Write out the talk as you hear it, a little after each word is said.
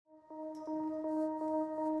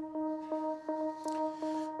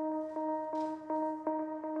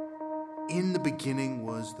In the beginning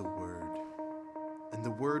was the Word, and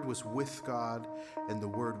the Word was with God, and the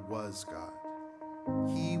Word was God.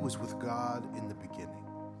 He was with God in the beginning.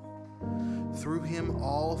 Through him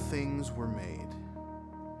all things were made.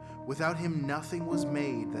 Without him nothing was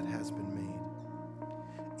made that has been made.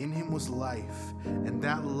 In him was life, and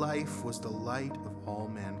that life was the light of all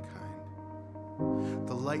mankind.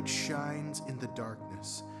 The light shines in the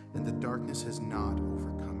darkness, and the darkness has not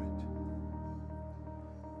overcome it.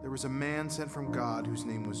 There was a man sent from God whose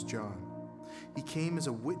name was John. He came as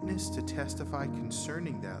a witness to testify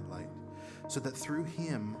concerning that light, so that through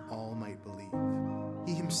him all might believe.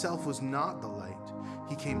 He himself was not the light.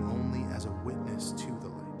 He came only as a witness to the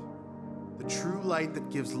light. The true light that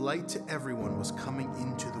gives light to everyone was coming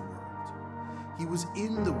into the world. He was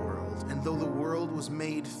in the world, and though the world was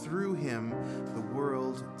made through him, the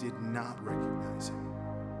world did not recognize him.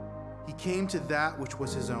 He came to that which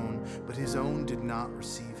was his own, but his own did not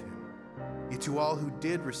receive him. Yet to all who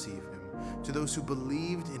did receive him, to those who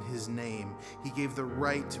believed in his name, he gave the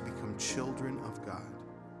right to become children of God.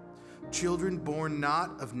 Children born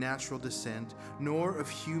not of natural descent, nor of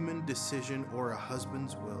human decision or a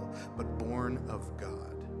husband's will, but born of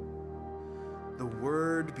God. The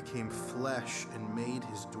Word became flesh and made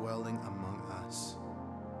his dwelling among us.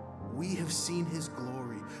 We have seen his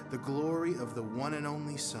glory, the glory of the one and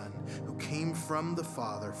only Son, who came from the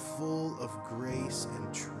Father, full of grace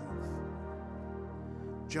and truth.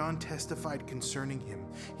 John testified concerning him.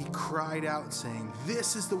 He cried out, saying,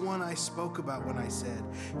 "This is the one I spoke about when I said,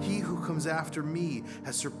 'He who comes after me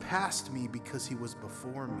has surpassed me because he was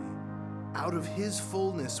before me.' Out of his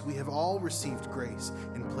fullness we have all received grace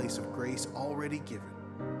in place of grace already given.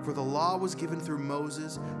 For the law was given through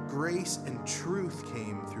Moses, grace and truth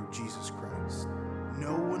came through Jesus Christ.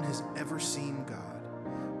 No one has ever seen God,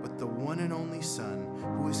 but the one and only Son,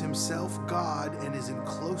 who is himself God and is in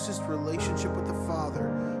closest relationship with the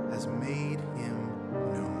Father, has made him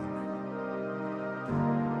known."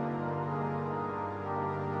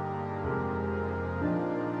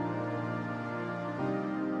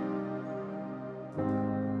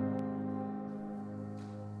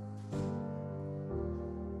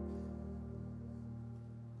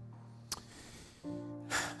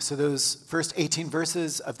 So those first 18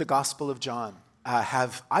 verses of the Gospel of John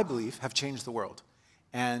I believe, have changed the world.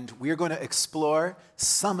 And we are going to explore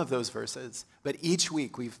some of those verses, but each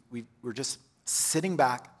week we're just sitting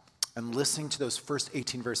back and listening to those first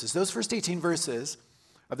 18 verses. Those first 18 verses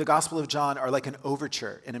of the Gospel of John are like an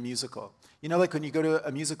overture in a musical. You know, like when you go to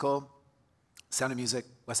a musical, Sound of Music,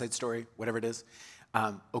 West Side Story, whatever it is,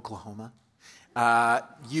 Oklahoma,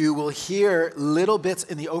 you will hear little bits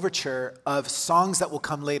in the overture of songs that will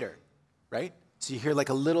come later, right? So you hear like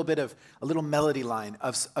a little melody line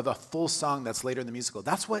of a full song that's later in the musical.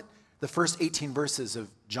 That's what the first 18 verses of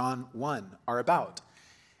John 1 are about.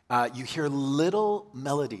 You hear little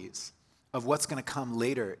melodies of what's going to come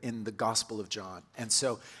later in the Gospel of John. And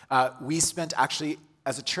so we spent actually,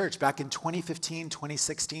 as a church, back in 2015,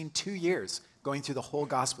 2016, 2 years going through the whole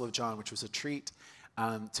Gospel of John, which was a treat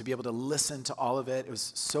to be able to listen to all of it. It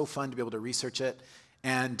was so fun to be able to research it.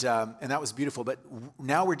 And that was beautiful. But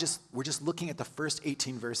now we're just looking at the first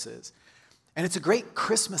 18 verses. And it's a great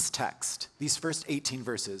Christmas text, these first 18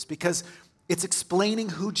 verses, because it's explaining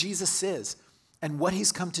who Jesus is and what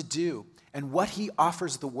he's come to do and what he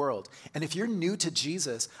offers the world. And if you're new to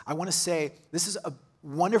Jesus, I want to say this is a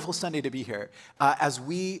wonderful Sunday to be here as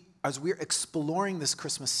we're exploring this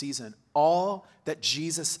Christmas season, all that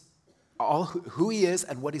Jesus, all who he is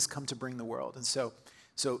and what he's come to bring the world. And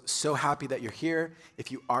so happy that you're here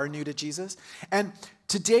if you are new to Jesus. And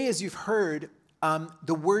today, as you've heard,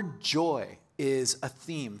 the word joy is a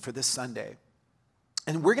theme for this Sunday.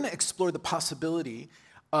 And we're going to explore the possibility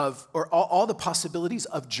of, or all the possibilities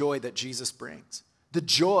of joy that Jesus brings. The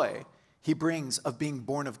joy he brings of being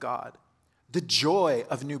born of God. The joy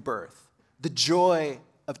of new birth. The joy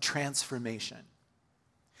of transformation.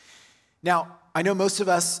 Now, I know most of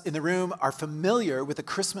us in the room are familiar with a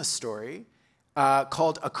Christmas story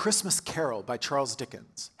called A Christmas Carol by Charles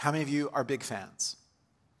Dickens. How many of you are big fans?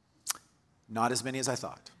 Not as many as I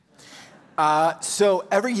thought. So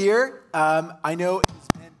every year, I know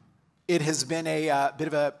it has been a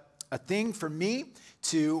bit of a thing for me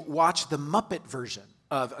to watch the Muppet version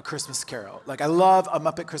of A Christmas Carol. Like, I love A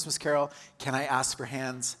Muppet Christmas Carol. Can I ask for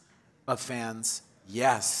hands of fans?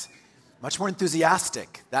 Yes. Much more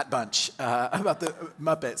enthusiastic, that bunch, about the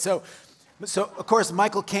Muppet. So, of course,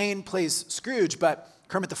 Michael Caine plays Scrooge, but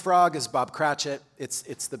Kermit the Frog is Bob Cratchit.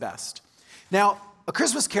 It's the best. Now, A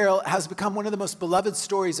Christmas Carol has become one of the most beloved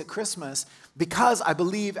stories at Christmas because I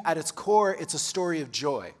believe at its core, it's a story of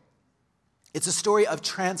joy. It's a story of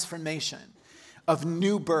transformation, of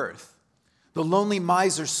new birth. The lonely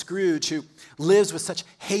miser Scrooge, who lives with such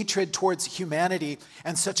hatred towards humanity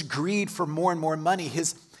and such greed for more and more money,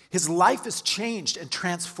 his life is changed and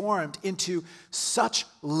transformed into such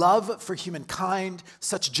love for humankind,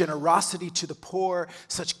 such generosity to the poor,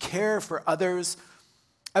 such care for others.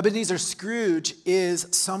 Ebenezer Scrooge is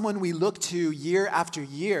someone we look to year after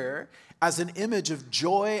year as an image of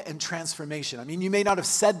joy and transformation. I mean, you may not have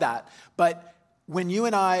said that, but when you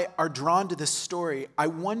and I are drawn to this story, I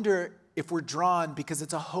wonder if we're drawn because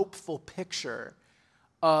it's a hopeful picture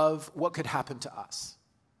of what could happen to us,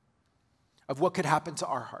 of what could happen to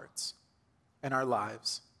our hearts and our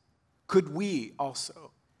lives. Could we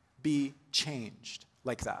also be changed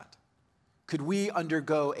like that? Could we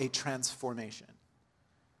undergo a transformation?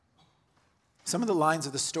 Some of the lines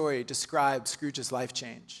of the story describe Scrooge's life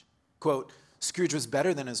change. Quote, Scrooge was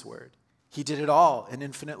better than his word. He did it all and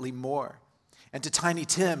infinitely more. And to Tiny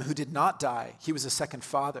Tim, who did not die, he was a second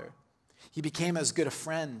father. He became as good a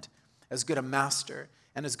friend, as good a master,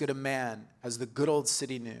 and as good a man as the good old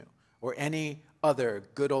city knew, or any other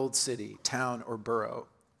good old city, town, or borough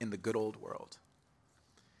in the good old world.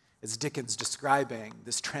 It's Dickens describing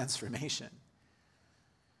this transformation.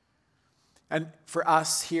 And for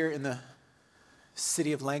us here in the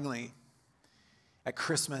city of Langley, at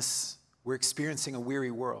Christmas, we're experiencing a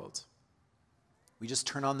weary world. We just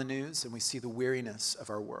turn on the news and we see the weariness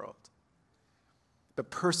of our world.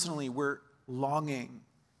 But personally, we're longing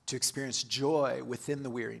to experience joy within the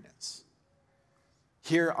weariness.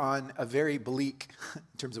 Here on a very bleak,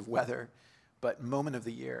 in terms of weather, but moment of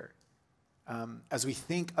the year, as we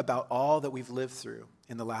think about all that we've lived through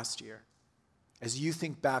in the last year, as you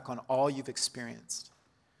think back on all you've experienced,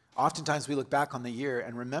 oftentimes we look back on the year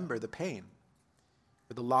and remember the pain,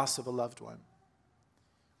 or the loss of a loved one,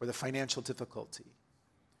 or the financial difficulty,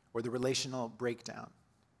 or the relational breakdown.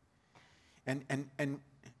 And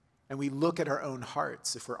we look at our own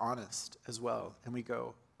hearts, if we're honest as well, and we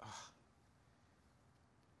go, oh,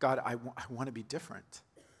 God, I want to be different.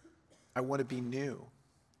 I want to be new.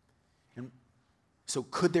 And so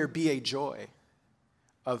could there be a joy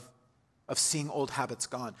of seeing old habits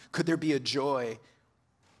gone? Could there be a joy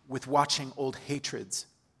with watching old hatreds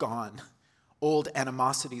gone, old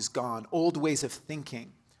animosities gone, old ways of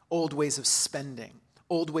thinking, old ways of spending,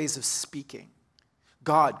 old ways of speaking?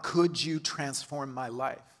 God, could you transform my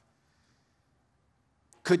life?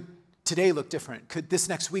 Could today look different? Could this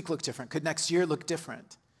next week look different? Could next year look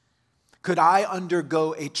different? Could I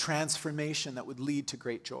undergo a transformation that would lead to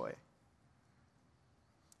great joy?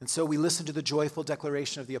 And so we listen to the joyful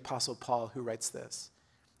declaration of the Apostle Paul, who writes this: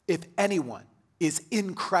 if anyone is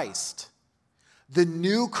in Christ, the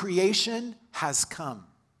new creation has come.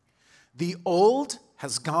 The old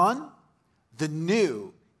has gone, the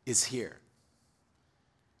new is here.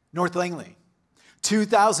 North Langley,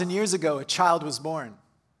 2,000 years ago, a child was born.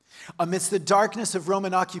 Amidst the darkness of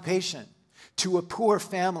Roman occupation, to a poor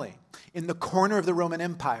family in the corner of the Roman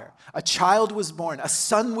Empire, a child was born, a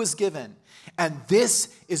son was given, and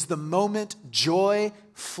this is the moment joy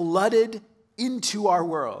flooded into our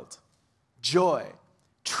world. Joy,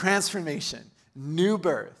 transformation, new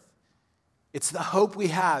birth. It's the hope we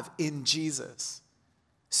have in Jesus.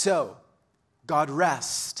 So, God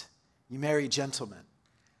rest, you merry gentlemen.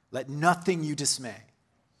 Let nothing you dismay.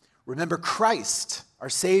 Remember, Christ, our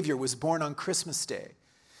Savior, was born on Christmas Day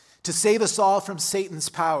to save us all from Satan's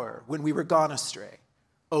power when we were gone astray.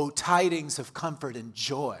 O tidings of comfort and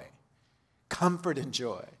joy. Comfort and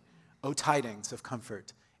joy. O tidings of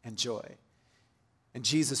comfort and joy. And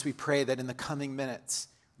Jesus, we pray that in the coming minutes,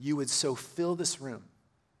 you would so fill this room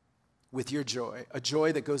with your joy, a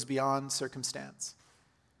joy that goes beyond circumstance.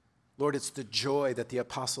 Lord, it's the joy that the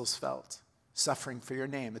apostles felt suffering for your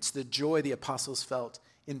name. It's the joy the apostles felt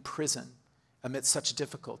in prison amidst such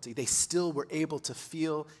difficulty. They still were able to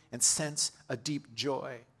feel and sense a deep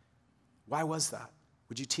joy. Why was that?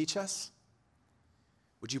 Would you teach us?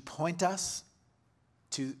 Would you point us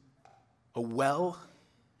to a well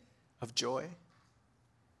of joy?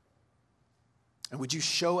 And would you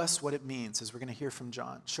show us what it means, as we're going to hear from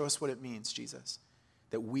John, show us what it means, Jesus,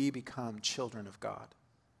 that we become children of God.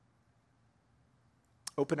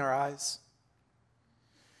 Open our eyes.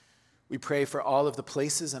 We pray for all of the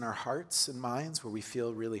places in our hearts and minds where we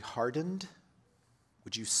feel really hardened.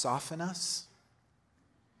 Would you soften us,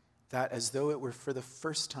 that as though it were for the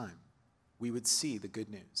first time, we would see the good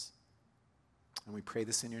news. And we pray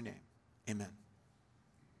this in your name. Amen.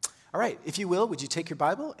 All right, if you will, would you take your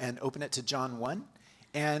Bible and open it to John 1?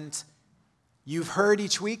 And you've heard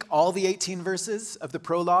each week all the 18 verses of the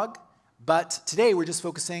prologue, but today we're just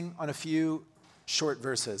focusing on a few short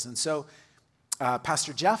verses. And so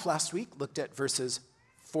Pastor Jeff last week looked at verses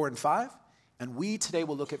 4 and 5, and we today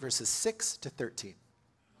will look at verses 6 to 13.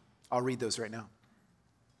 I'll read those right now.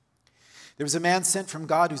 There was a man sent from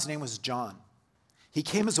God whose name was John. He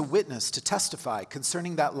came as a witness to testify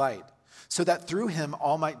concerning that light, so that through him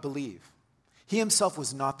all might believe. He himself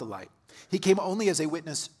was not the light. He came only as a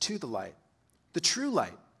witness to the light. The true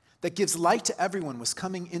light that gives light to everyone was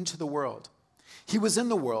coming into the world. He was in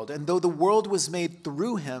the world, and though the world was made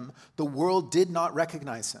through him, the world did not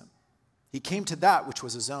recognize him. He came to that which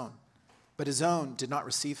was his own, but his own did not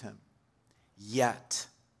receive him. Yet,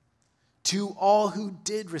 to all who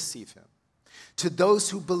did receive him, to those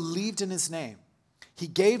who believed in his name, he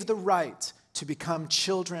gave the right to become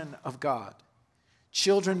children of God,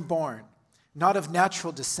 children born, not of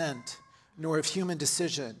natural descent, nor of human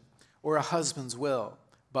decision or a husband's will,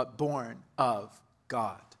 but born of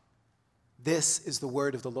God. This is the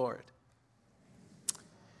word of the Lord.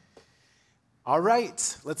 All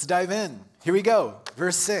right, let's dive in. Here we go.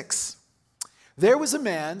 Verse 6. There was a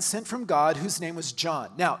man sent from God whose name was John.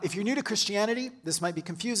 Now, if you're new to Christianity, this might be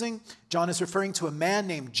confusing. John is referring to a man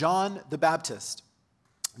named John the Baptist.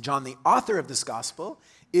 John, the author of this gospel,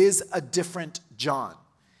 is a different John.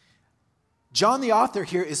 John, the author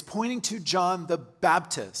here, is pointing to John the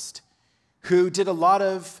Baptist, who did a lot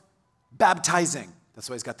of baptizing. That's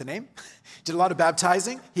why he's got the name. Did a lot of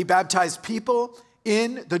baptizing. He baptized people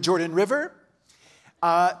in the Jordan River,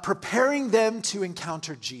 preparing them to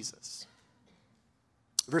encounter Jesus.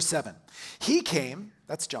 Verse 7. He came,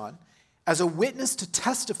 that's John, as a witness to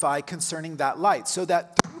testify concerning that light, so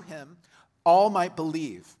that through him all might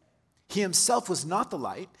believe. He himself was not the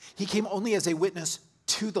light. He came only as a witness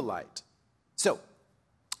to the light. So,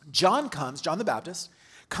 John the Baptist,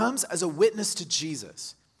 comes as a witness to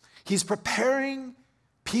Jesus. He's preparing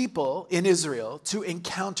people in Israel to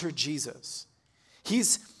encounter Jesus.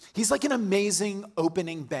 He's like an amazing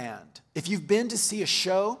opening band. If you've been to see a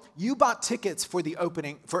show, you bought tickets for the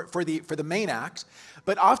opening, for the main act,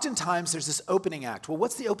 but oftentimes there's this opening act. Well,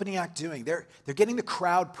 what's the opening act doing? They're getting the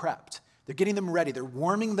crowd prepped. They're getting them ready. They're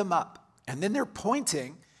warming them up. And then they're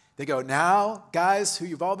pointing. They go, now, guys, who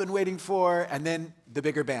you've all been waiting for, and then the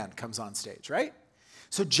bigger band comes on stage, right?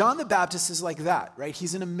 So John the Baptist is like that, right?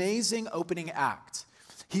 He's an amazing opening act.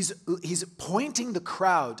 He's pointing the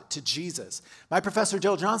crowd to Jesus. My professor,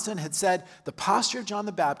 Joel Johnson, had said the posture of John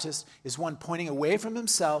the Baptist is one pointing away from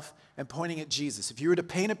himself and pointing at Jesus. If you were to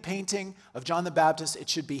paint a painting of John the Baptist, it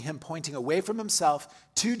should be him pointing away from himself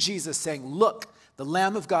to Jesus, saying, look, the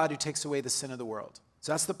Lamb of God who takes away the sin of the world.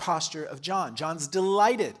 So that's the posture of John. John's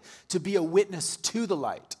delighted to be a witness to the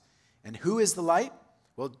light. And who is the light?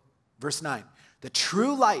 Well, verse 9. The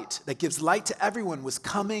true light that gives light to everyone was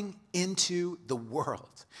coming into the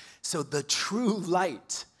world. So the true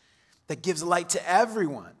light that gives light to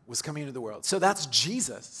everyone was coming into the world. So that's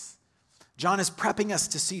Jesus. John is prepping us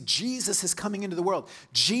to see Jesus is coming into the world.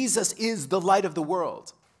 Jesus is the light of the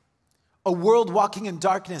world. A world walking in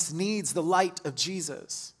darkness needs the light of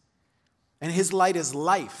Jesus. And his light is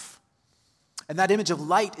life. And that image of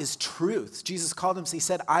light is truth. Jesus called him, he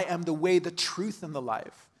said, I am the way, the truth, and the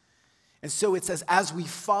life. And so it says, as we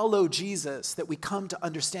follow Jesus, that we come to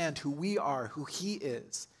understand who we are, who he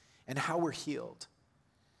is, and how we're healed.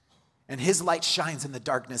 And his light shines in the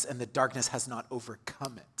darkness, and the darkness has not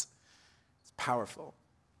overcome it. It's powerful.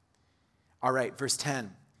 All right, verse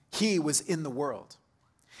 10. He was in the world.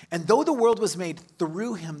 And though the world was made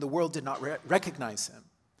through him, the world did not recognize him.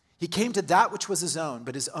 He came to that which was his own,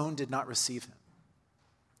 but his own did not receive him.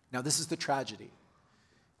 Now, this is the tragedy.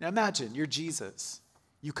 Now, imagine you're Jesus.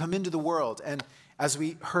 You come into the world, and as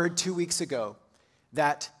we heard 2 weeks ago,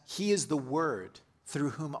 that he is the Word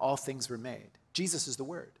through whom all things were made. Jesus is the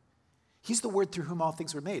Word. He's the Word through whom all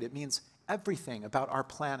things were made. It means everything about our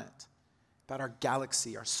planet, about our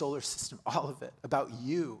galaxy, our solar system, all of it, about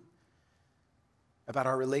you, about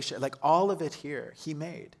our relationship, like all of it here, he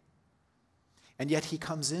made. And yet he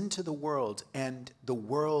comes into the world, and the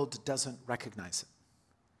world doesn't recognize him.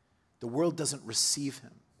 The world doesn't receive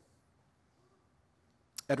him.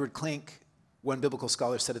 Edward Klink, one biblical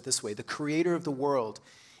scholar, said it this way: the creator of the world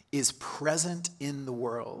is present in the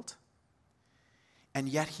world, and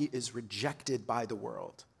yet he is rejected by the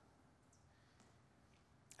world.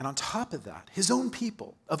 And on top of that, his own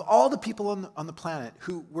people, of all the people on the planet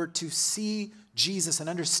who were to see Jesus and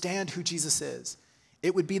understand who Jesus is,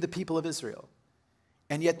 it would be the people of Israel.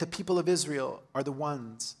 And yet the people of Israel are the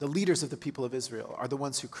ones, the leaders of the people of Israel are the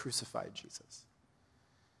ones who crucified Jesus.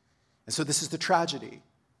 And so this is the tragedy,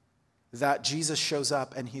 that Jesus shows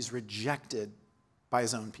up and he's rejected by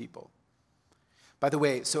his own people. By the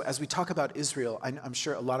way, so as we talk about Israel, I'm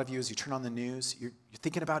sure a lot of you, as you turn on the news, you're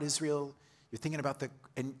thinking about Israel, you're thinking about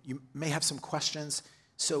and you may have some questions.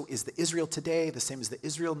 So is the Israel today the same as the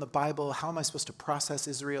Israel in the Bible? How am I supposed to process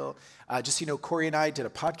Israel? Just so you know, Corey and I did a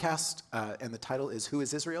podcast, and the title is Who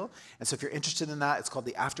is Israel? And so if you're interested in that, it's called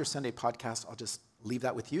the After Sunday Podcast. I'll just leave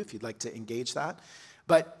that with you if you'd like to engage that.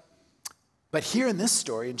 But here in this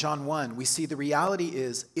story, in John 1, we see the reality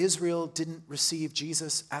is Israel didn't receive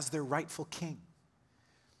Jesus as their rightful king,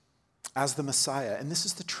 as the Messiah. And this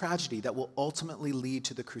is the tragedy that will ultimately lead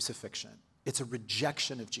to the crucifixion. It's a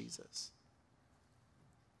rejection of Jesus.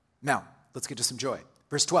 Now, let's get to some joy.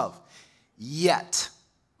 Verse 12. Yet.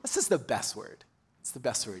 This is the best word. It's the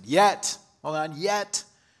best word. Yet. Hold on. Yet.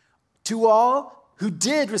 To all who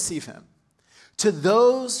did receive him, to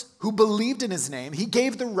those who believed in his name, he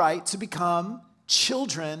gave the right to become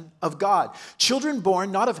children of God. Children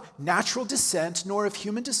born not of natural descent, nor of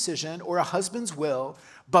human decision or a husband's will,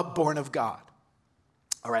 but born of God.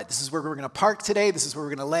 All right, this is where we're going to park today. This is where we're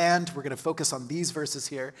going to land. We're going to focus on these verses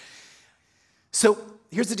here. So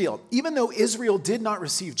here's the deal. Even though Israel did not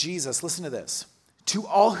receive Jesus, listen to this. To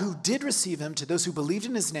all who did receive him, to those who believed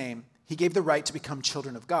in his name, he gave the right to become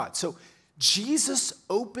children of God. So Jesus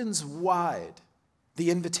opens wide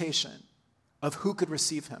the invitation of who could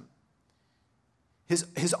receive him.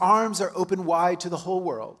 His arms are open wide to the whole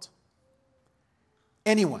world.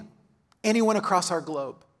 Anyone across our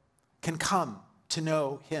globe can come to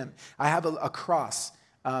know him. I have a cross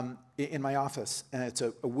in my office, and it's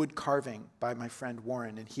a wood carving by my friend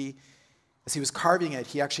Warren. And as he was carving it,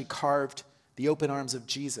 he actually carved the open arms of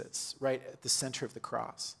Jesus right at the center of the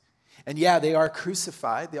cross. And yeah, they are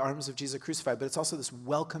crucified. The arms of Jesus are crucified, but it's also this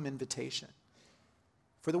welcome invitation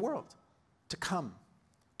for the world to come.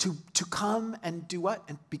 To come and do what?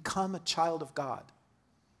 And become a child of God.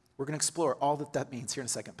 We're going to explore all that means here in a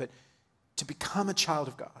second, but to become a child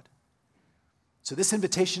of God. So this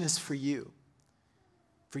invitation is for you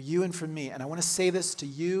and for me. And I want to say this to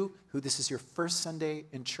you who this is your first Sunday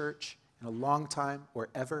in church in a long time or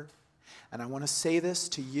ever. And I want to say this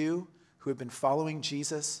to you who have been following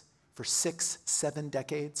Jesus for 6, 7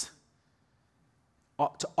 decades.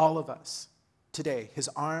 To all of us today, his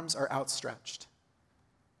arms are outstretched.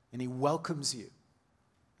 And he welcomes you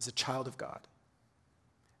as a child of God.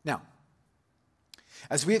 Now,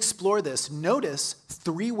 as we explore this, notice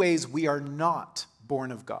 3 ways we are not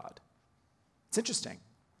born of God. It's interesting.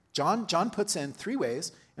 John puts in 3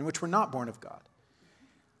 ways in which we're not born of God.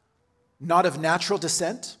 Not of natural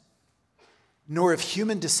descent, nor of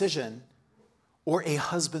human decision, or a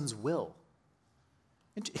husband's will.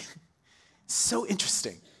 So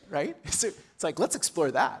interesting, right? So it's like, let's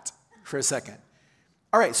explore that for a second.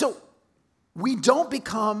 All right, so we don't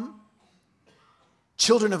become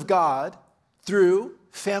children of God through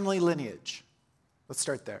family lineage. Let's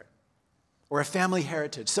start there. Or a family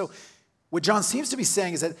heritage. So what John seems to be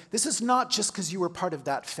saying is that this is not just because you were part of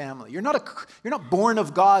that family. You're not born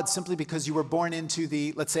of God simply because you were born into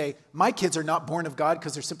let's say, my kids are not born of God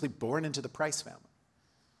because they're simply born into the Price family.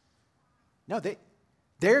 No,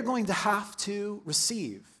 they're going to have to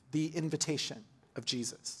receive the invitation of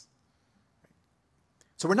Jesus.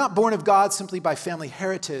 So we're not born of God simply by family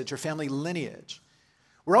heritage or family lineage.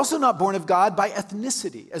 We're also not born of God by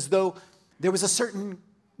ethnicity, as though there was a certain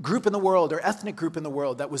group in the world or ethnic group in the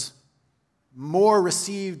world that was more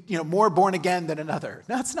born again than another.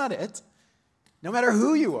 That's not it. No matter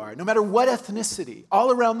who you are, no matter what ethnicity,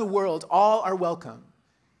 all around the world, all are welcome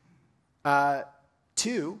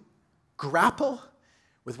to grapple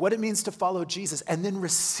with what it means to follow Jesus and then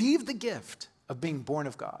receive the gift of being born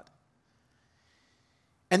of God.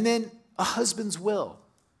 And then a husband's will.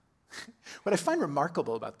 What I find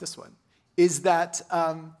remarkable about this one is that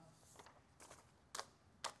how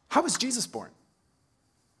was Jesus born?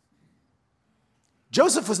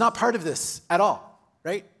 Joseph was not part of this at all,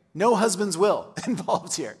 right? No husband's will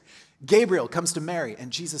involved here. Gabriel comes to Mary, and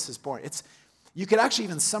Jesus is born. You could actually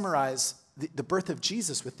even summarize the birth of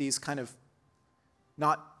Jesus with these kind of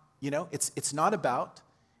it's not about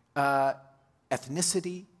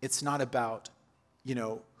ethnicity. It's not about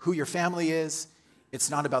who your family is. It's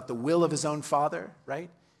not about the will of his own father, right?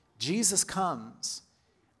 Jesus comes,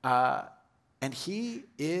 and he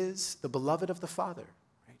is the beloved of the Father,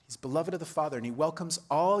 right? He's beloved of the Father, and he welcomes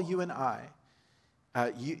all you and I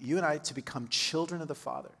to become children of the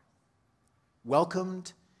Father,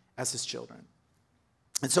 welcomed as his children.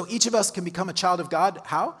 And so each of us can become a child of God.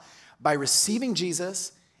 How? By receiving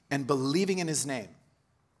Jesus and believing in his name.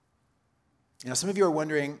 Some of you are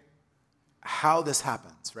wondering how this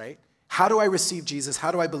happens, right? How do I receive Jesus?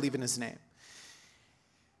 How do I believe in his name?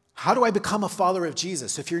 how do I become a follower of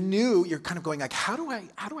Jesus? So if you're new, you're kind of going like, how do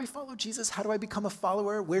I follow Jesus? How do I become a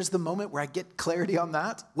follower? Where's the moment where I get clarity on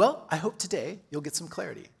that? Well, I hope today you'll get some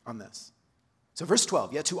clarity on this. So verse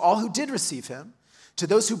 12, yet to all who did receive him, to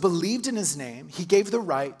those who believed in his name, he gave the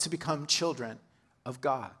right to become children of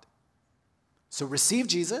God. So receive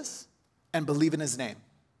Jesus and believe in his name.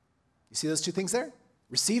 You see those two things there?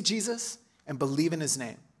 Receive Jesus and believe in his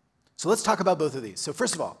name. So let's talk about both of these. So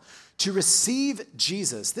first of all, to receive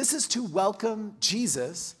Jesus, this is to welcome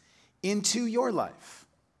Jesus into your life.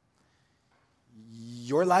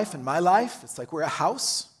 Your life and my life, it's like we're a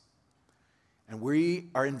house, and we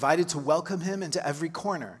are invited to welcome him into every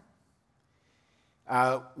corner.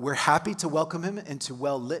 We're happy to welcome him into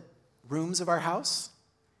well-lit rooms of our house,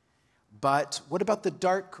 but what about the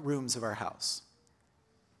dark rooms of our house?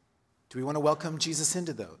 Do we want to welcome Jesus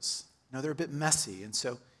into those? No, they're a bit messy, and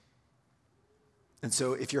so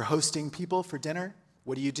if you're hosting people for dinner,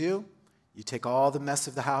 what do? You take all the mess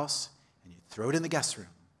of the house and you throw it in the guest room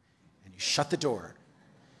and you shut the door.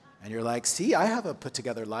 And you're like, see, I have a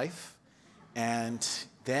put-together life. And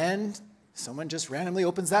then someone just randomly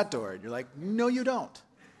opens that door. And you're like, no, you don't.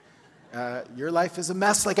 Your life is a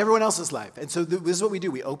mess like everyone else's life. And so this is what we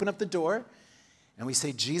do. We open up the door and we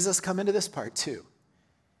say, Jesus, come into this part too.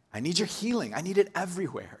 I need your healing. I need it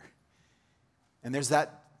everywhere. And there's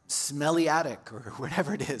that smelly attic or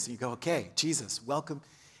whatever it is. You go, okay, Jesus, welcome.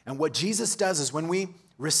 And what Jesus does is when we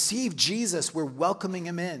receive Jesus, we're welcoming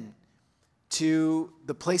him in to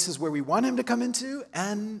the places where we want him to come into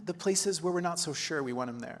and the places where we're not so sure we want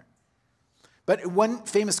him there. But one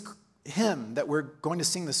famous hymn that we're going to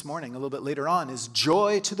sing this morning a little bit later on is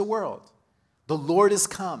Joy to the World. The Lord is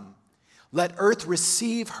come. Let earth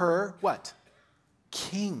receive her, what?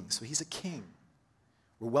 King. So he's a king.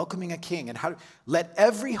 We're welcoming a king. And let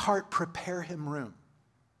every heart prepare him room.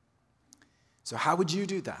 So how would you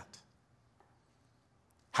do that?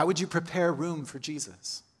 How would you prepare room for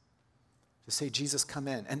Jesus? To say, Jesus, come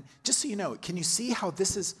in. And just so you know, can you see how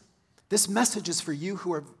this message is for you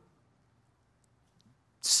who are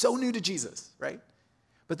so new to Jesus, right?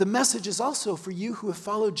 But the message is also for you who have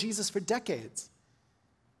followed Jesus for decades.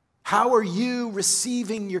 How are you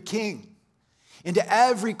receiving your king into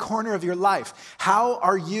every corner of your life? How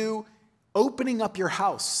are you opening up your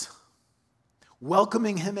house,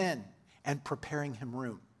 welcoming him in, and preparing him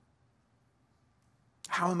room?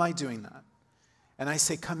 How am I doing that? And I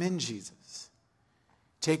say, come in, Jesus.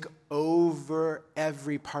 Take over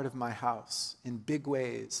every part of my house in big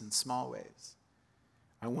ways and small ways.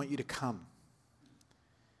 I want you to come.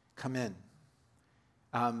 Come in.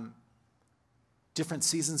 Different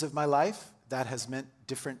seasons of my life, that has meant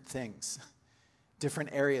different things.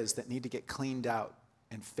 Different areas that need to get cleaned out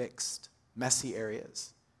and fixed. Messy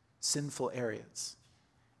areas. Sinful areas.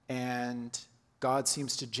 And God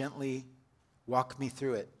seems to gently walk me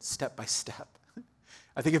through it step by step.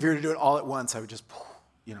 I think if you were to do it all at once, I would just,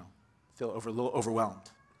 feel a little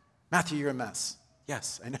overwhelmed. Matthew, you're a mess.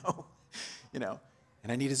 Yes, I know.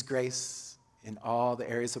 And I need his grace in all the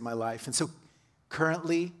areas of my life. And so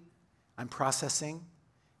currently, I'm processing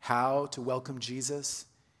how to welcome Jesus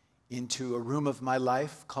into a room of my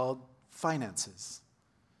life called finances.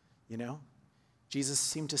 Jesus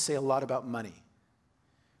seemed to say a lot about money,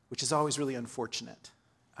 which is always really unfortunate,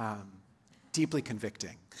 deeply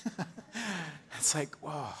convicting. It's like,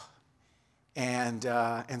 whoa. And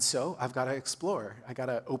so I've got to explore. I got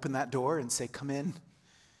to open that door and say, come in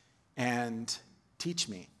and teach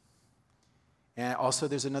me. And also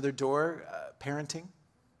there's another door, parenting.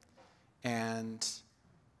 And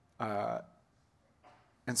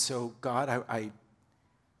so God, I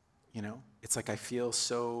it's like I feel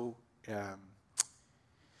so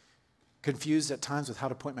confused at times with how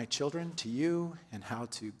to point my children to you and how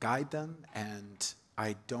to guide them, and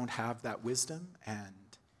I don't have that wisdom, and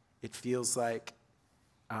it feels like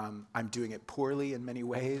I'm doing it poorly in many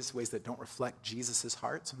ways that don't reflect Jesus'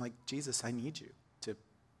 heart. So I'm like, Jesus, I need you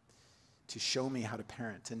to show me how to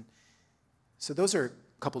parent. And so those are a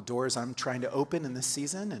couple doors I'm trying to open in this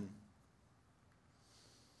season, and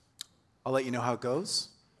I'll let you know how it goes.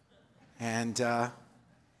 And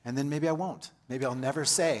then maybe I won't. Maybe I'll never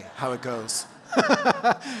say how it goes.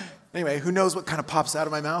 Anyway, who knows what kind of pops out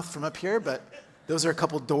of my mouth from up here, but those are a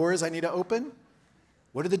couple doors I need to open.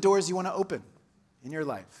 What are the doors you want to open in your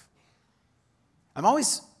life?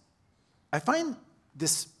 I find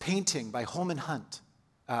this painting by Holman Hunt,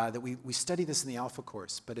 that we study this in the Alpha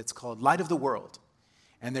course, but it's called Light of the World.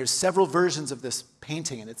 And there's several versions of this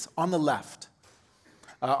painting, and it's on the left.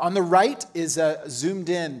 On the right is zoomed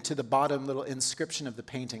in to the bottom little inscription of the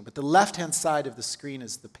painting, but the left-hand side of the screen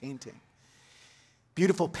is the painting.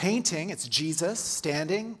 beautiful painting. It's Jesus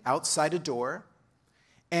standing outside a door.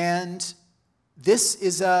 And this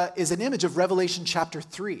is an image of Revelation chapter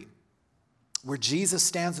 3, where Jesus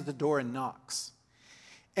stands at the door and knocks.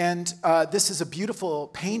 And this is a beautiful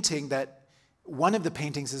painting that one of the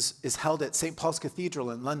paintings is held at St. Paul's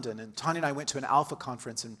Cathedral in London. And Tanya and I went to an Alpha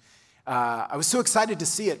conference, and I was so excited to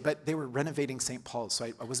see it, but they were renovating St. Paul's, so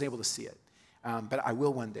I wasn't able to see it. But I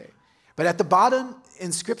will one day. But at the bottom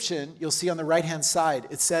inscription, you'll see on the right-hand side,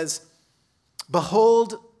 it says,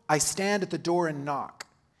 "Behold, I stand at the door and knock.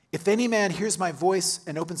 If any man hears my voice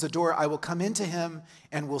and opens the door, I will come into him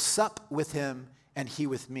and will sup with him and he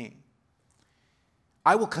with me."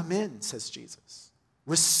 I will come in, says Jesus.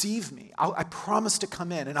 Receive me. I promise to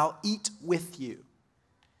come in and I'll eat with you.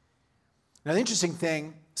 Now, the interesting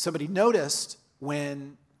thing, somebody noticed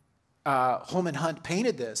when Holman Hunt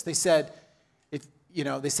painted this, they said,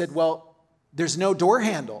 well, there's no door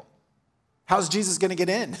handle. How's Jesus going to get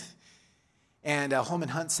in? And Holman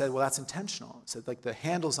Hunt said, well, that's intentional. He said, like, the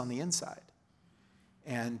handle's on the inside.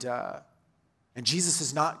 And Jesus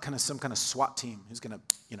is not kind of some kind of SWAT team who's going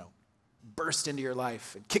to, burst into your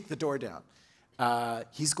life and kick the door down.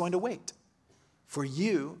 He's going to wait for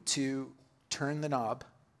you to turn the knob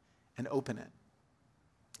and open it.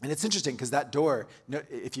 And it's interesting because that door,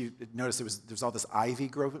 if you notice, there's all this ivy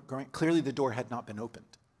growing. Clearly the door had not been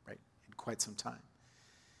opened, right, in quite some time.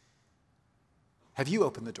 Have you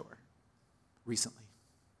opened the door recently?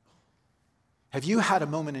 Have you had a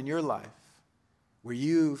moment in your life where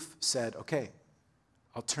you've said, okay,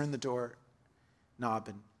 I'll turn the door knob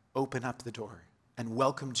and open up the door and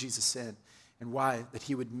welcome Jesus in? And why? That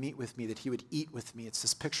he would meet with me, that he would eat with me. It's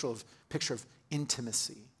this picture of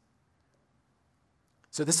intimacy.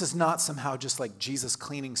 So this is not somehow just like Jesus'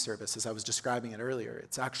 cleaning service, as I was describing it earlier.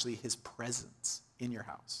 It's actually his presence in your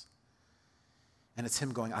house. And it's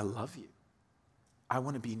him going, I love you. I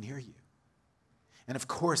want to be near you. And of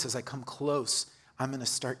course, as I come close, I'm going to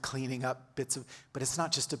start cleaning up bits of, but it's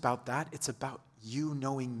not just about that. It's about you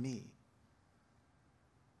knowing me.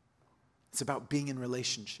 It's about being in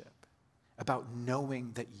relationship, about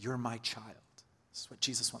knowing that you're my child. This is what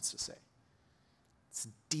Jesus wants to say. It's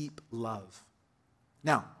deep love.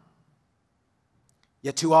 Now,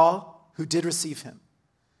 yet to all who did receive him,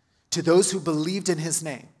 to those who believed in his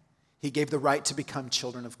name, he gave the right to become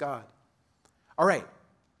children of God. All right,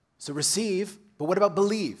 so receive, but what about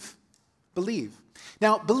believe? Believe.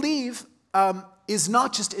 Now, believe is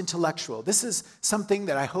not just intellectual. This is something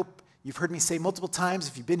that I hope you've heard me say multiple times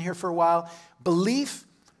if you've been here for a while. Belief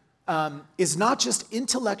is not just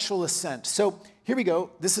intellectual assent. So here we go.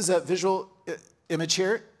 This is a visual image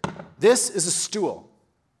here. This is a stool.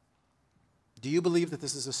 Do you believe that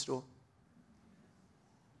this is a stool?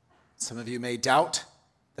 Some of you may doubt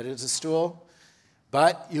that it is a stool,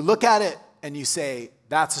 but you look at it and you say,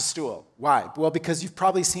 that's a stool. Why? Well, because you've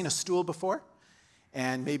probably seen a stool before,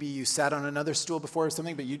 and maybe you sat on another stool before or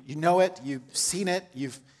something, but you know it, you've seen it,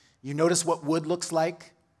 you notice what wood looks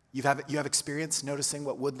like. You have experience noticing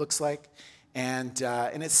what wood looks like, and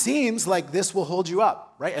it seems like this will hold you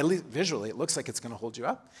up, right? At least visually, it looks like it's going to hold you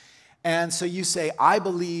up. And so you say, I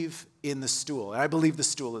believe in the stool, and I believe the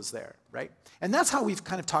stool is there, right? And that's how we've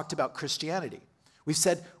kind of talked about Christianity. We've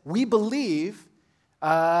said, we believe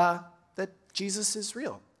that Jesus is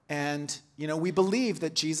real. And, we believe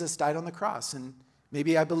that Jesus died on the cross. And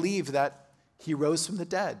maybe I believe that he rose from the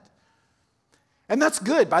dead. And that's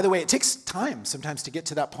good. By the way, it takes time sometimes to get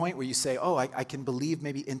to that point where you say, oh, I can believe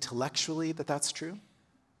maybe intellectually that that's true.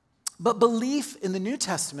 But belief in the New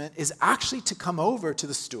Testament is actually to come over to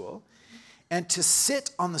the stool and to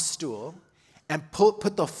sit on the stool and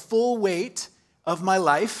put the full weight of my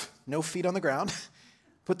life, no feet on the ground,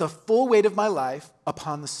 put the full weight of my life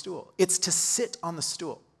upon the stool. It's to sit on the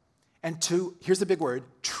stool and to, here's the big word,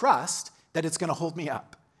 trust that it's going to hold me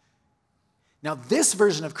up. Now, this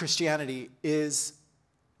version of Christianity is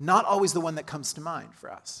not always the one that comes to mind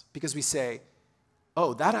for us because we say,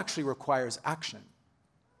 oh, that actually requires action.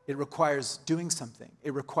 It requires doing something.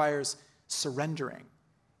 It requires surrendering.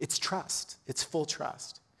 It's trust. It's full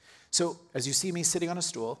trust. So as you see me sitting on a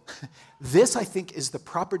stool, this, I think, is the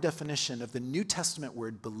proper definition of the New Testament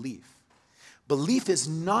word belief. Belief is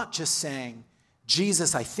not just saying,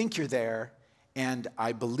 Jesus, I think you're there, and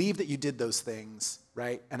I believe that you did those things,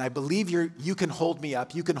 right? And I believe you can hold me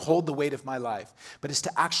up. You can hold the weight of my life. But it's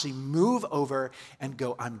to actually move over and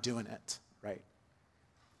go, I'm doing it, right?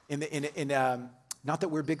 Not that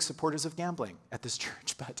we're big supporters of gambling at this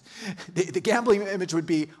church, but the gambling image would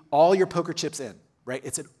be all your poker chips in, right?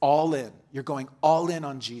 It's an all in. You're going all in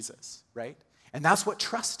on Jesus, right? And that's what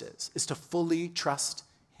trust is to fully trust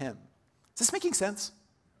him. Is this making sense?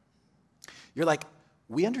 You're like,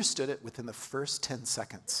 we understood it within the first 10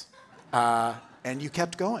 seconds. And you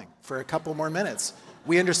kept going for a couple more minutes.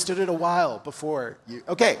 We understood it a while before you.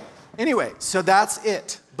 Okay, anyway, so that's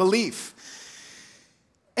it, belief.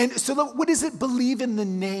 And so what is it, believe in the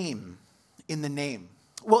name? In the name.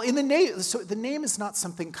 Well, in the name, so the name is not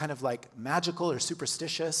something kind of like magical or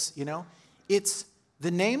superstitious, you know? It's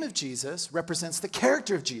the name of Jesus represents the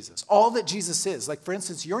character of Jesus, all that Jesus is. Like, for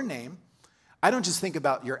instance, your name, I don't just think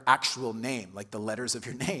about your actual name, like the letters of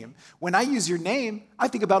your name. When I use your name, I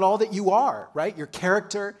think about all that you are, right? Your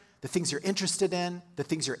character, the things you're interested in, the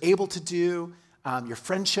things you're able to do, your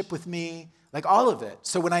friendship with me, like all of it.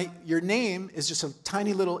 So your name is just a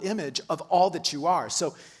tiny little image of all that you are.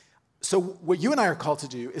 So what you and I are called to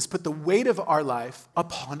do is put the weight of our life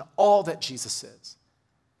upon all that Jesus is.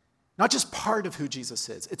 Not just part of who Jesus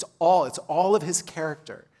is. It's all of his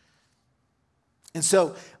character. And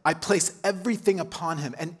so I place everything upon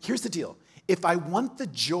him. And here's the deal. If I want the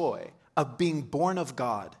joy of being born of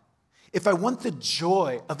God, if I want the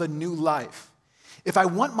joy of a new life, if I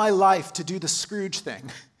want my life to do the Scrooge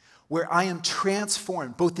thing, where I am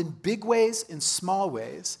transformed, both in big ways and small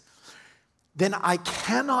ways, then I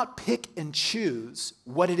cannot pick and choose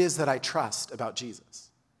what it is that I trust about Jesus.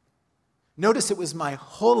 Notice it was my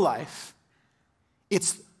whole life.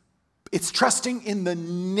 It's trusting in the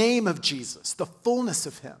name of Jesus, the fullness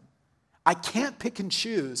of him. I can't pick and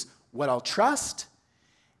choose what I'll trust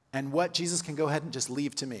and what Jesus can go ahead and just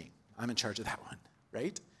leave to me. I'm in charge of that one,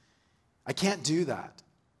 right? I can't do that.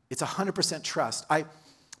 It's 100% trust.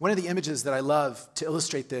 One of the images that I love to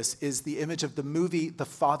illustrate this is the image of the movie The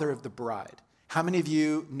Father of the Bride. How many of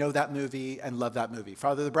you know that movie and love that movie?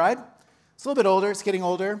 Father of the Bride? It's a little bit older. It's getting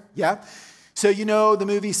older. Yeah. So you know the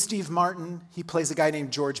movie Steve Martin. He plays a guy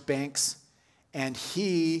named George Banks, and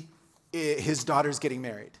his daughter's getting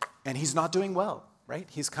married, and he's not doing well, right?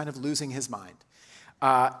 He's kind of losing his mind.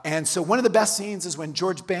 And so one of the best scenes is when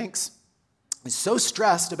George Banks is so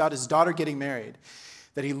stressed about his daughter getting married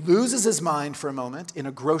that he loses his mind for a moment in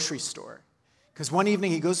a grocery store. Because one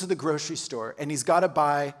evening he goes to the grocery store and he's got to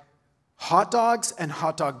buy hot dogs and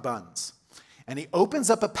hot dog buns. And he opens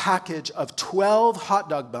up a package of 12 hot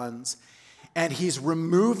dog buns and he's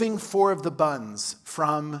removing 4 of the buns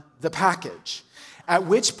from the package. At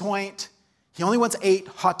which point, he only wants 8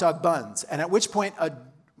 hot dog buns. And at which point, a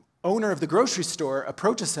owner of the grocery store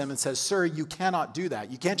approaches him and says, "Sir, you cannot do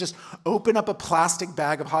that. You can't just open up a plastic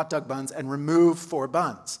bag of hot dog buns and remove 4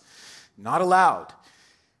 buns. Not allowed."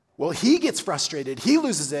 Well, he gets frustrated. He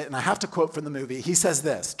loses it. And I have to quote from the movie. He says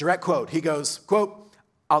this, direct quote. He goes, quote,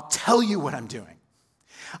 "I'll tell you what I'm doing.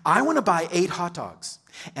 I want to buy 8 hot dogs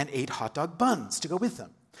and 8 hot dog buns to go with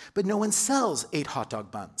them. But no one sells 8 hot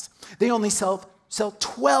dog buns. They only sell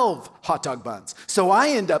 12 hot dog buns. So I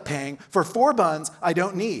end up paying for 4 buns I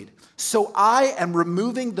don't need. So I am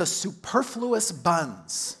removing the superfluous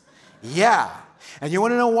buns." Yeah. And you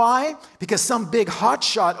want to know why? Because some big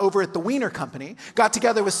hotshot over at the Wiener Company got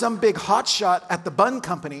together with some big hotshot at the bun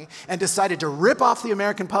company and decided to rip off the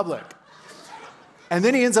American public. And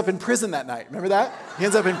then he ends up in prison that night. Remember that? He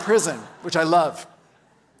ends up in prison, which I love.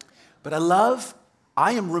 But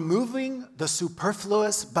I am removing the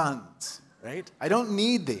superfluous buns. Right? I don't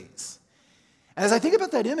need these. And as I think about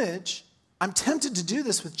that image, I'm tempted to do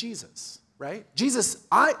this with Jesus, right? Jesus,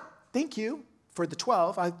 I thank you for the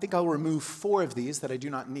 12. I think I'll remove 4 of these that I do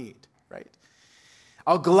not need, right?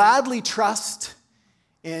 I'll gladly trust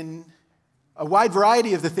in a wide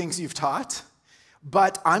variety of the things you've taught,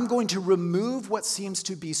 but I'm going to remove what seems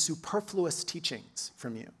to be superfluous teachings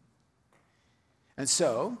from you. And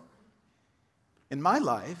so, in my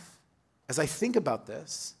life, as I think about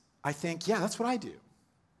this, I think, yeah, that's what I do.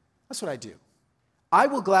 That's what I do. I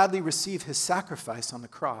will gladly receive his sacrifice on the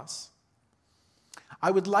cross.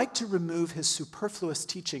 I would like to remove his superfluous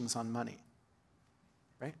teachings on money,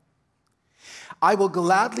 right? I will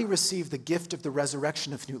gladly receive the gift of the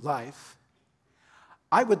resurrection of new life.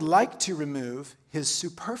 I would like to remove his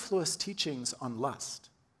superfluous teachings on lust.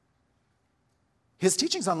 His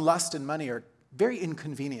teachings on lust and money are very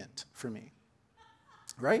inconvenient for me,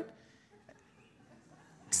 right?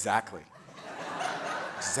 Exactly.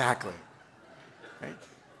 Right?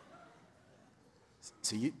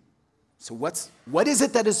 So what is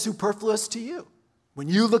it that is superfluous to you when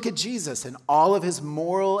you look at Jesus and all of his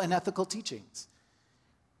moral and ethical teachings?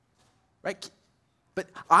 Right? But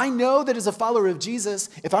I know that as a follower of Jesus,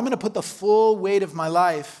 if I'm going to put the full weight of my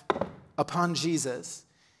life upon Jesus,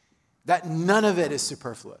 that none of it is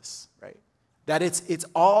superfluous, right? That it's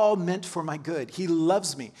all meant for my good. He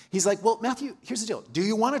loves me. He's like, well, Matthew, here's the deal. Do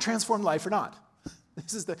you want a transformed life or not?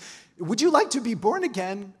 Would you like to be born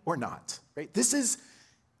again or not? Right? This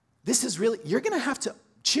is really, you're going to have to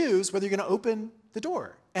choose whether you're going to open the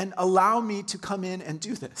door and allow me to come in and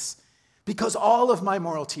do this. Because all of my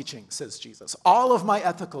moral teaching, says Jesus, all of my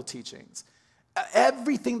ethical teachings,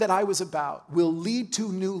 everything that I was about will lead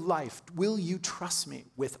to new life. Will you trust me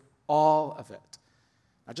with all of it?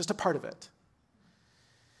 Not just a part of it.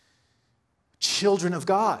 Children of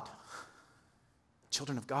God.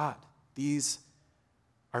 Children of God. These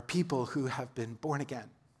are people who have been born again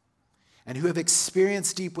and who have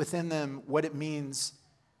experienced deep within them what it means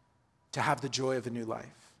to have the joy of a new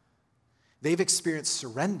life. They've experienced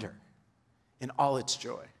surrender in all its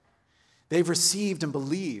joy. They've received and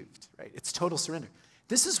believed, right? It's total surrender.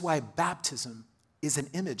 This is why baptism is an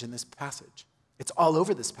image in this passage. It's all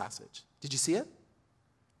over this passage. Did you see it?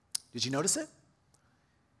 Did you notice it?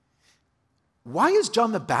 Why is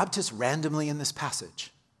John the Baptist randomly in this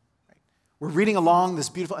passage? Right? We're reading along this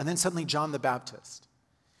beautiful, and then suddenly John the Baptist.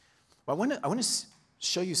 Well, I want to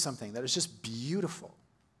show you something that is just beautiful.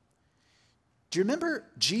 Do you remember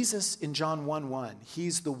Jesus in John 1:1?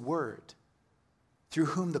 He's the Word through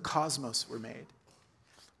whom the cosmos were made.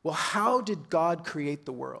 Well, how did God create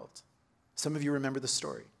the world? Some of you remember the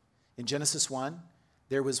story. In Genesis 1,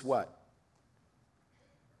 there was what?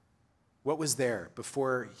 What was there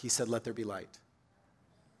before he said, let there be light?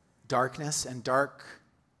 Darkness and dark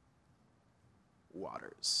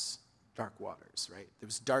waters. Dark waters, right? There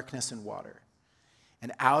was darkness and water.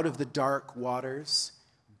 And out of the dark waters,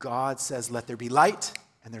 God says, let there be light,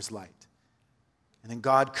 and there's light. And then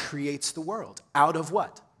God creates the world. Out of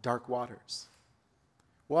what? Dark waters.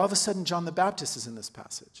 Well, all of a sudden, John the Baptist is in this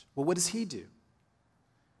passage. Well, what does he do?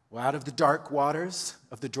 Well, out of the dark waters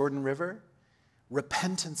of the Jordan River,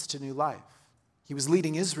 repentance to new life. He was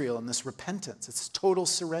leading Israel in this repentance. It's total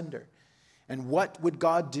surrender. And what would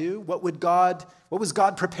God do? What was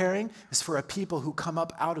God preparing? Is for a people who come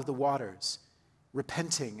up out of the waters,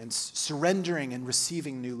 repenting and surrendering and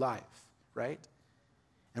receiving new life, right?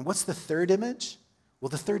 And what's the third image? Well,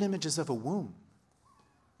 the third image is of a womb.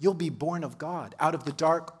 You'll be born of God. Out of the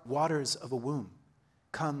dark waters of a womb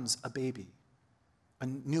comes a baby, a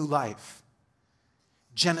new life.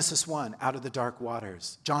 Genesis 1, out of the dark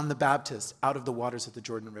waters. John the Baptist, out of the waters of the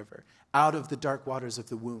Jordan River. Out of the dark waters of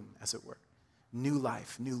the womb, as it were. New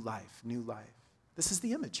life, new life, new life. This is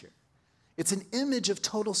the image here. It's an image of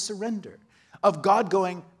total surrender, of God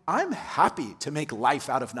going, I'm happy to make life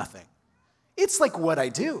out of nothing. It's like what I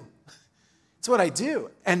do. It's what I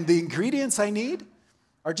do. And the ingredients I need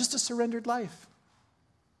are just a surrendered life.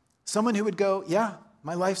 Someone who would go, yeah,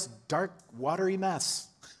 my life's dark, watery mess.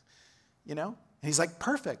 You know? And he's like,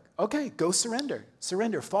 perfect. Okay, go surrender.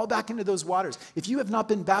 Surrender. Fall back into those waters. If you have not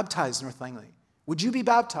been baptized, North Langley, would you be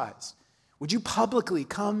baptized? Would you publicly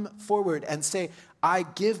come forward and say, I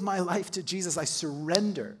give my life to Jesus, I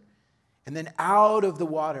surrender. And then out of the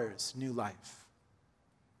waters, new life.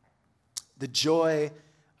 The joy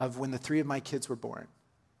of when the three of my kids were born,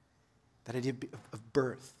 that idea of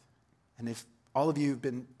birth. And if all of you have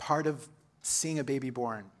been part of seeing a baby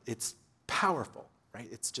born, it's powerful, right?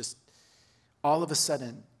 It's just all of a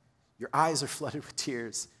sudden, your eyes are flooded with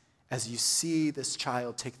tears as you see this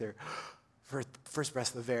child take their first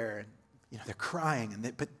breath of air, and they're crying,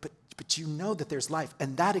 and but you know that there's life,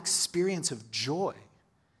 and that experience of joy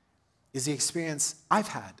is the experience I've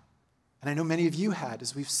had, and I know many of you had,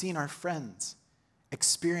 as we've seen our friends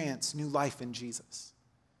experience new life in Jesus.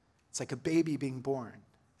 It's like a baby being born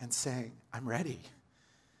and saying, I'm ready.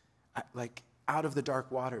 Like out of the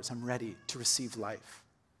dark waters, I'm ready to receive life.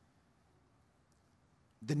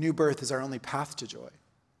 The new birth is our only path to joy.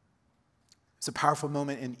 It's a powerful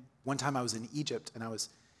moment. One time I was in Egypt, and I was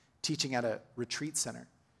teaching at a retreat center.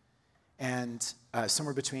 And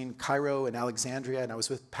somewhere between Cairo and Alexandria, and I was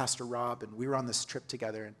with Pastor Rob, and we were on this trip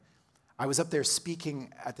together. And I was up there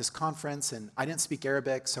speaking at this conference, and I didn't speak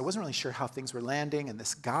Arabic, so I wasn't really sure how things were landing. And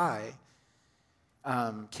this guy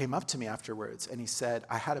came up to me afterwards, and he said,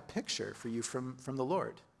 I had a picture for you from the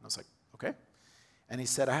Lord. And I was like, okay. And he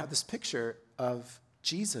said, I have this picture of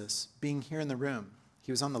Jesus being here in the room.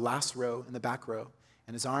 He was on the last row, in the back row,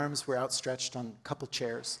 and his arms were outstretched on a couple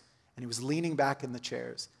chairs, and he was leaning back in the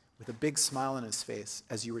chairs with a big smile on his face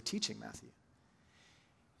as you were teaching, Matthew.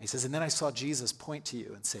 He says, and then I saw Jesus point to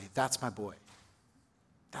you and say, that's my boy.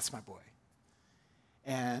 That's my boy.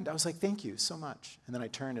 And I was like, thank you so much. And then I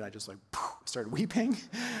turned and I just started weeping.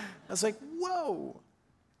 I was like, whoa,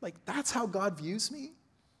 like that's how God views me?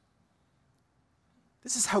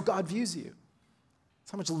 This is how God views you.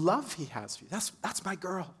 That's how much love he has for you. That's my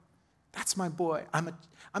girl. That's my boy. I'm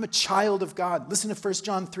a child of God. Listen to 1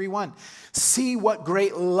 John 3:1. See what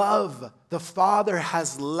great love the Father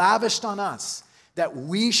has lavished on us, that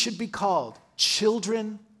we should be called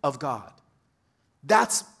children of God.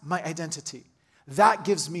 That's my identity. That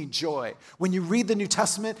gives me joy. When you read the New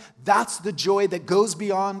Testament, that's the joy that goes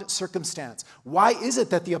beyond circumstance. Why is it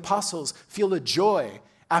that the apostles feel a joy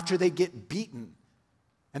after they get beaten?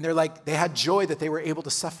 And they had joy that they were able to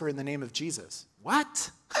suffer in the name of Jesus.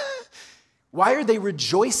 What? Why are they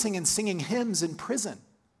rejoicing and singing hymns in prison?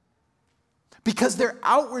 Because their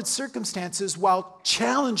outward circumstances, while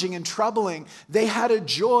challenging and troubling, they had a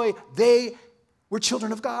joy. They were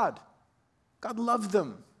children of God. God loved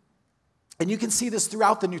them. And you can see this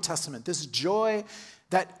throughout the New Testament, this joy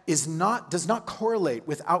that does not correlate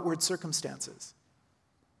with outward circumstances.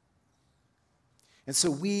 And so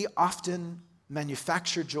we often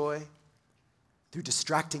manufacture joy through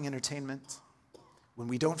distracting entertainment. When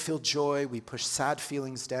we don't feel joy, we push sad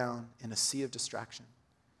feelings down in a sea of distraction.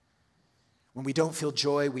 When we don't feel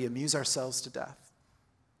joy, we amuse ourselves to death.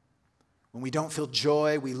 When we don't feel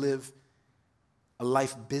joy, we live a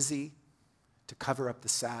life busy to cover up the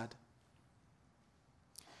sad.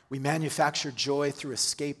 We manufacture joy through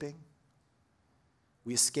escaping.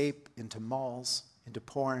 We escape into malls, into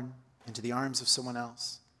porn, into the arms of someone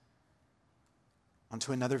else,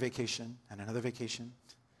 onto another vacation and another vacation,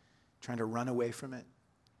 trying to run away from it.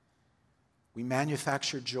 We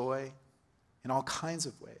manufacture joy in all kinds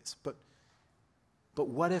of ways. But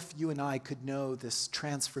what if you and I could know this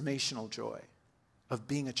transformational joy of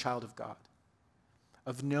being a child of God,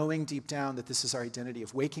 of knowing deep down that this is our identity,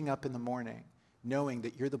 of waking up in the morning knowing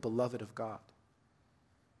that you're the beloved of God.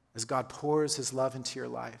 As God pours his love into your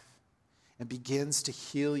life and begins to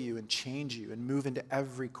heal you and change you and move into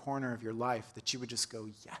every corner of your life, that you would just go,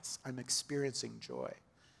 yes, I'm experiencing joy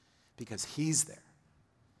because he's there.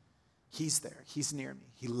 He's there. He's near me.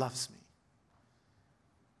 He loves me.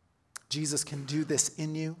 Jesus can do this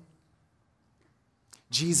in you.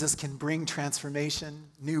 Jesus can bring transformation,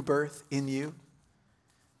 new birth in you.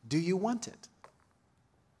 Do you want it?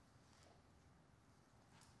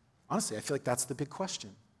 Honestly, I feel like that's the big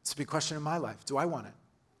question. It's a big question in my life. Do I want it?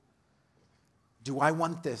 Do I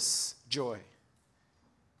want this joy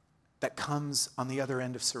that comes on the other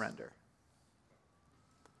end of surrender?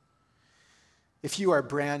 If you are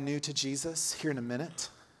brand new to Jesus, here in a minute,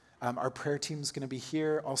 our prayer team is going to be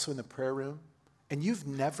here, also in the prayer room, and you've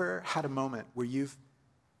never had a moment where you've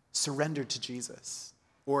surrendered to Jesus,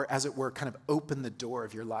 or as it were, kind of opened the door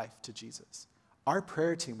of your life to Jesus. Our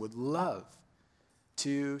prayer team would love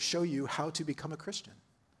to show you how to become a Christian.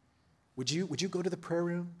 Would you go to the prayer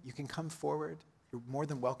room? You can come forward. You're more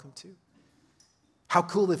than welcome to. How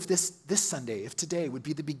cool if this Sunday, if today would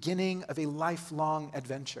be the beginning of a lifelong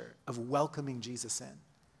adventure of welcoming Jesus in,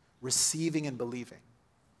 receiving and believing.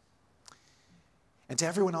 And to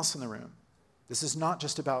everyone else in the room, this is not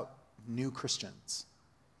just about new Christians.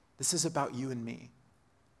 This is about you and me,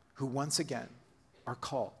 who once again are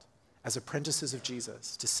called as apprentices of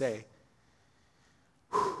Jesus to say,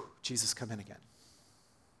 Jesus, come in again.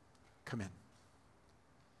 Come in.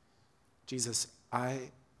 Jesus,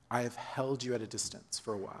 I have held you at a distance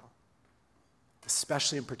for a while,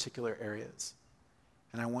 especially in particular areas,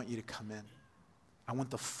 and I want you to come in. I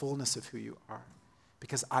want the fullness of who you are,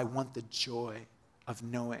 because I want the joy of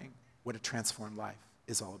knowing what a transformed life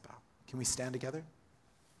is all about. Can we stand together?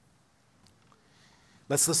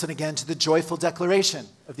 Let's listen again to the joyful declaration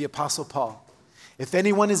of the Apostle Paul. If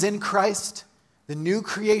anyone is in Christ, the new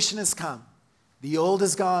creation has come. The old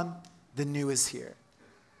is gone, the new is here.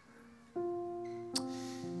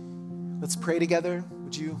 Let's pray together.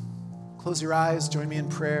 Would you close your eyes, join me in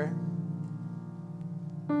prayer?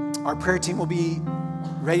 Our prayer team will be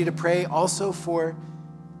ready to pray also for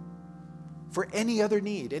any other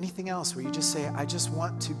need, anything else where you just say, I just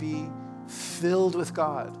want to be filled with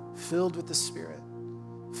God, filled with the Spirit,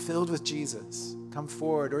 filled with Jesus. Come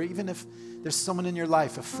forward. Or even if there's someone in your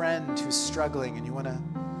life, a friend who's struggling and you want to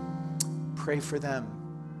pray for them,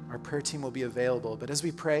 our prayer team will be available. But as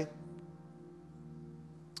we pray,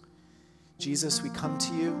 Jesus, we come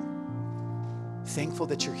to you thankful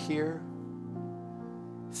that you're here,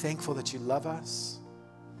 thankful that you love us,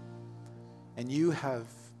 and you have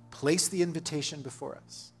placed the invitation before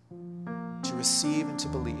us to receive and to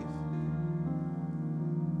believe.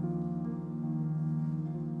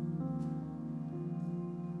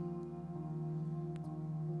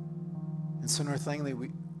 And so, North Langley,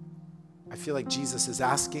 I feel like Jesus is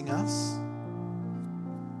asking us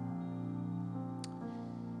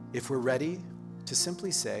if we're ready to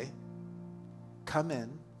simply say, come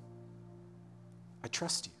in, I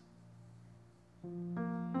trust you.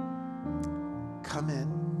 Come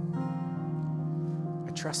in,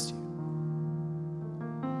 I trust you.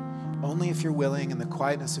 Only if you're willing in the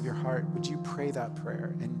quietness of your heart would you pray that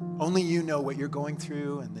prayer. And only you know what you're going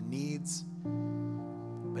through and the needs.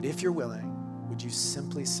 But if you're willing, would you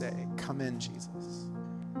simply say, come in, Jesus.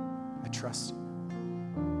 I trust you.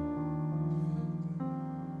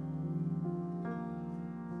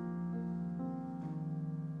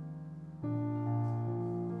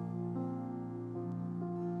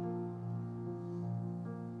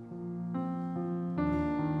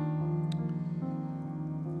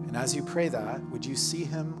 And as you pray that, would you see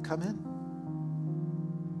him come in?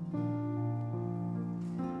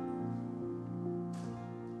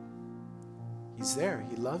 He's there.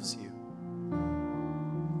 He loves you.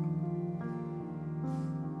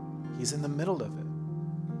 He's in the middle of it.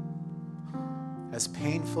 As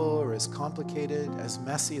painful or as complicated, as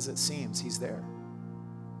messy as it seems, he's there.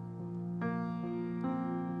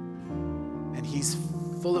 And he's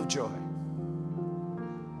full of joy.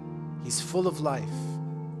 He's full of life.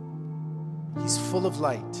 He's full of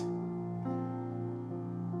light.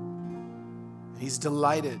 And he's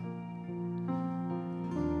delighted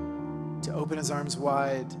to open his arms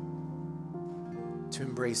wide, to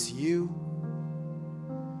embrace you,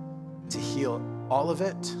 to heal all of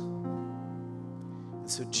it. And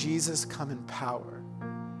so Jesus, come in power,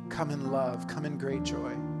 come in love, come in great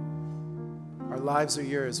joy. Our lives are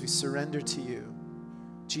yours. We surrender to you.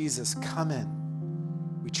 Jesus, come in.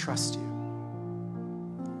 We trust you.